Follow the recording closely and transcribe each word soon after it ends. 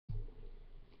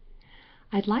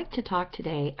I'd like to talk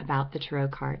today about the tarot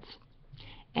cards,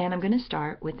 and I'm going to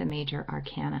start with the major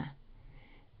arcana.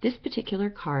 This particular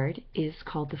card is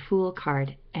called the Fool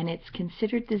card, and it's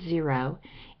considered the zero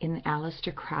in the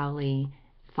Aleister Crowley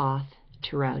Thoth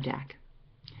tarot deck.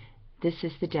 This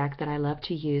is the deck that I love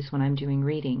to use when I'm doing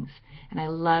readings, and I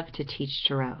love to teach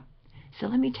tarot. So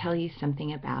let me tell you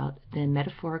something about the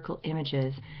metaphorical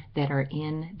images that are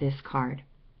in this card.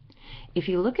 If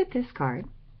you look at this card,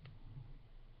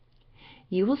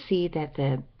 you will see that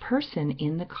the person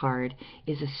in the card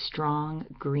is a strong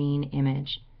green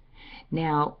image.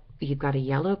 Now, you've got a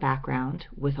yellow background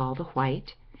with all the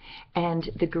white, and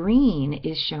the green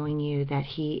is showing you that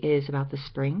he is about the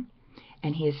spring,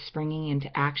 and he is springing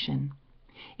into action.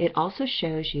 It also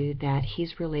shows you that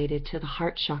he's related to the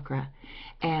heart chakra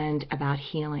and about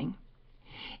healing.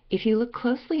 If you look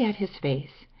closely at his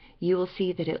face, you will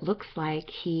see that it looks like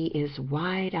he is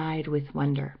wide-eyed with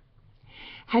wonder.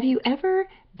 Have you ever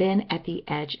been at the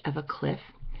edge of a cliff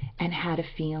and had a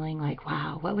feeling like,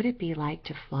 wow, what would it be like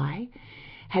to fly?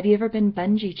 Have you ever been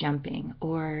bungee jumping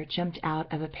or jumped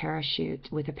out of a parachute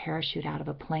with a parachute out of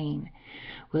a plane?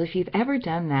 Well, if you've ever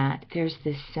done that, there's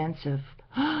this sense of,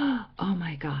 oh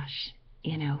my gosh,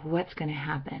 what's going to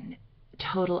happen?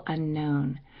 Total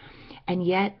unknown. And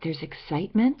yet there's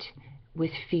excitement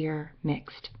with fear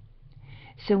mixed.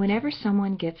 So whenever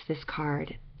someone gets this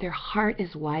card, their heart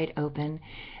is wide open.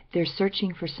 They're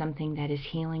searching for something that is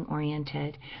healing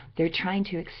oriented. They're trying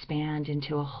to expand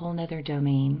into a whole nother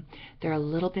domain. They're a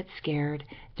little bit scared.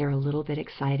 They're a little bit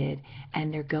excited.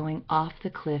 And they're going off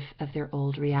the cliff of their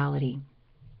old reality.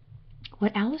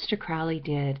 What Aleister Crowley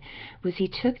did was he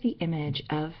took the image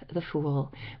of the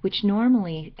Fool, which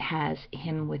normally has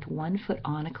him with 1 foot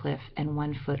on a cliff and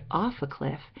 1 foot off a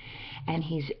cliff, and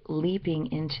he's leaping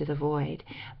into the void.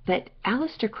 But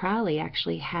Aleister Crowley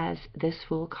actually has this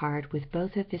Fool card with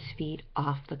both of his feet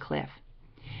off the cliff.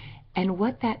 And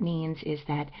what that means is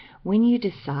that when you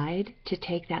decide to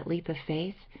take that leap of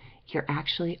faith, you're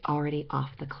actually already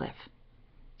off the cliff.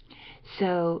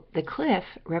 So the cliff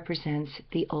represents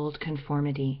the old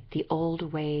conformity, the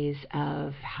old ways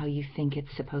of how you think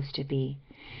it's supposed to be.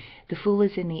 The Fool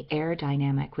is in the air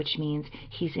dynamic, which means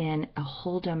he's in a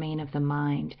whole domain of the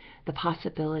mind, the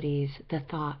possibilities, the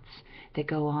thoughts that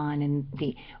go on, and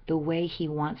the way he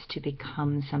wants to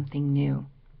become something new.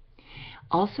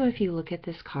 Also, if you look at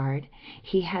this card,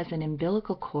 he has an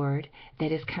umbilical cord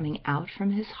that is coming out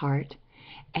from his heart,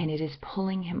 and it is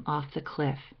pulling him off the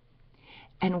cliff.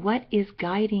 And what is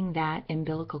guiding that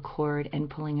umbilical cord and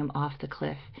pulling him off the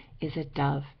cliff is a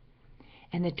dove.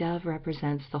 And the dove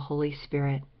represents the Holy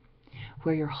Spirit,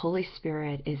 where your Holy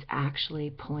Spirit is actually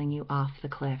pulling you off the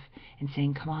cliff and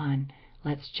saying, come on,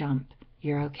 let's jump.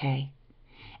 You're okay.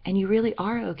 And you really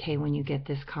are okay when you get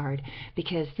this card,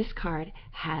 because this card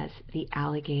has the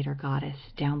alligator goddess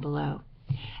down below.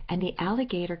 And the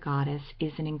alligator goddess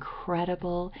is an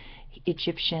incredible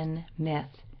Egyptian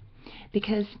myth,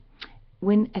 because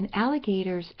when an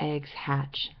alligator's eggs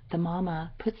hatch, the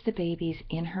mama puts the babies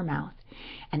in her mouth,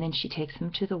 and then she takes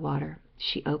them to the water.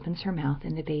 She opens her mouth,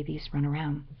 and the babies run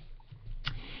around.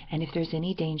 And if there's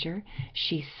any danger,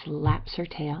 she slaps her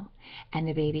tail, and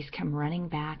the babies come running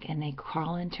back, and they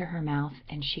crawl into her mouth,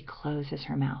 and she closes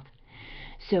her mouth.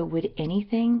 So would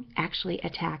anything actually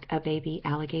attack a baby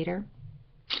alligator?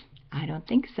 I don't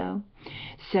think so.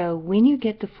 So when you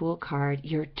get the Fool card,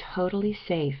 you're totally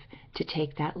safe to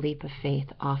take that leap of faith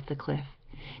off the cliff.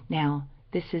 Now,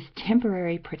 this is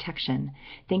temporary protection.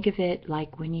 Think of it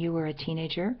like when you were a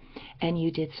teenager and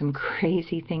you did some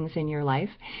crazy things in your life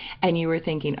and you were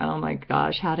thinking, oh my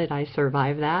gosh, how did I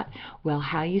survive that? Well,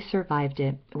 how you survived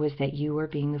it was that you were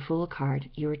being the Fool card.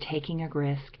 You were taking a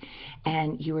risk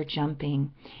and you were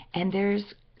jumping. And there's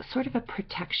sort of a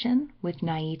protection with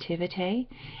naivete,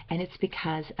 and it's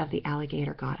because of the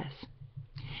alligator goddess.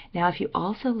 Now, if you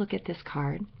also look at this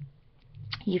card,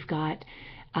 you've got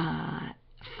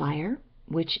fire,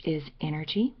 which is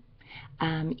energy.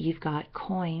 You've got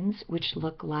coins, which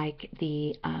look like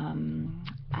the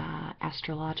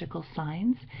astrological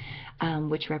signs,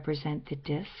 which represent the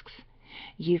discs.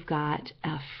 You've got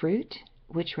fruit,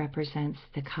 which represents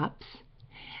the cups.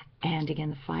 And again,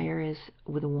 the fire is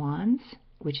with the wands,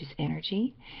 which is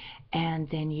energy. And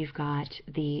then you've got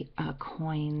the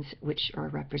coins, which are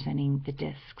representing the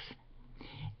discs.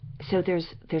 So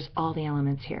there's all the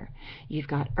elements here. You've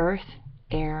got earth,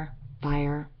 air,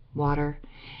 fire, water,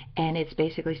 and it's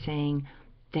basically saying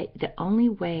that the only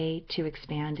way to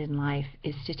expand in life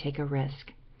is to take a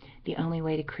risk. The only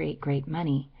way to create great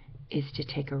money is to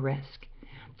take a risk.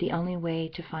 The only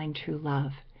way to find true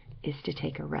love is to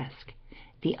take a risk.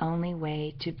 The only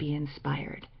way to be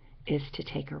inspired is to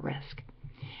take a risk.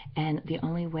 And the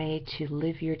only way to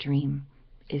live your dream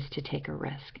is to take a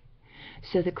risk.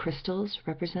 So the crystals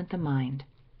represent the mind.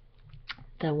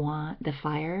 The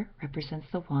fire represents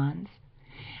the wands.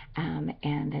 And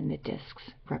then the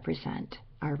discs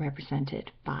are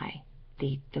represented by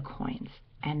the coins.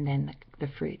 And then the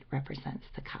fruit represents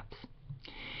the cups.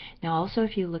 Now also,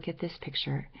 if you look at this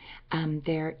picture,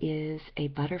 there is a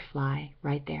butterfly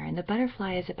right there. And the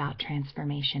butterfly is about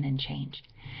transformation and change.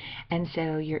 And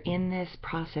so you're in this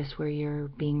process where you're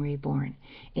being reborn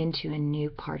into a new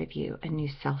part of you, a new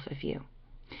self of you.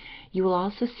 You will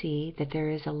also see that there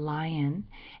is a lion,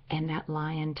 and that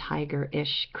lion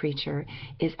tiger-ish creature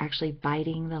is actually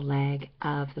biting the leg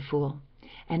of the fool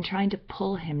and trying to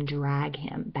pull him, drag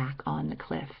him back on the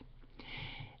cliff.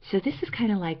 So this is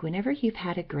kind of like whenever you've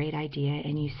had a great idea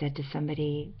and you said to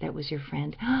somebody that was your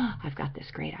friend, oh, I've got this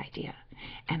great idea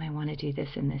and I want to do this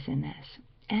and this and this.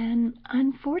 And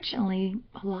unfortunately,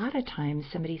 a lot of times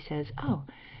somebody says, oh,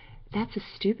 that's a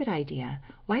stupid idea.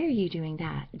 Why are you doing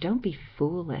that? Don't be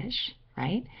foolish,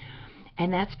 right?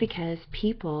 And that's because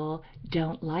people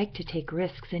don't like to take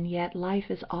risks, and yet life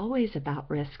is always about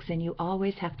risks, and you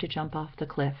always have to jump off the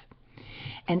cliff.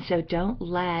 And so don't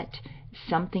let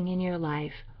something in your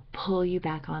life pull you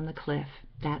back on the cliff.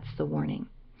 That's the warning.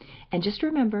 And just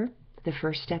remember, the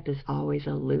first step is always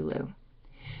a Lulu.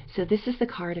 So this is the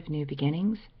card of new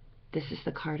beginnings. This is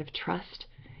the card of trust.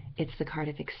 It's the card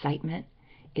of excitement.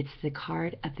 It's the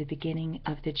card of the beginning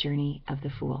of the journey of the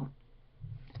Fool.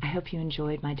 I hope you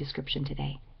enjoyed my description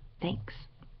today. Thanks.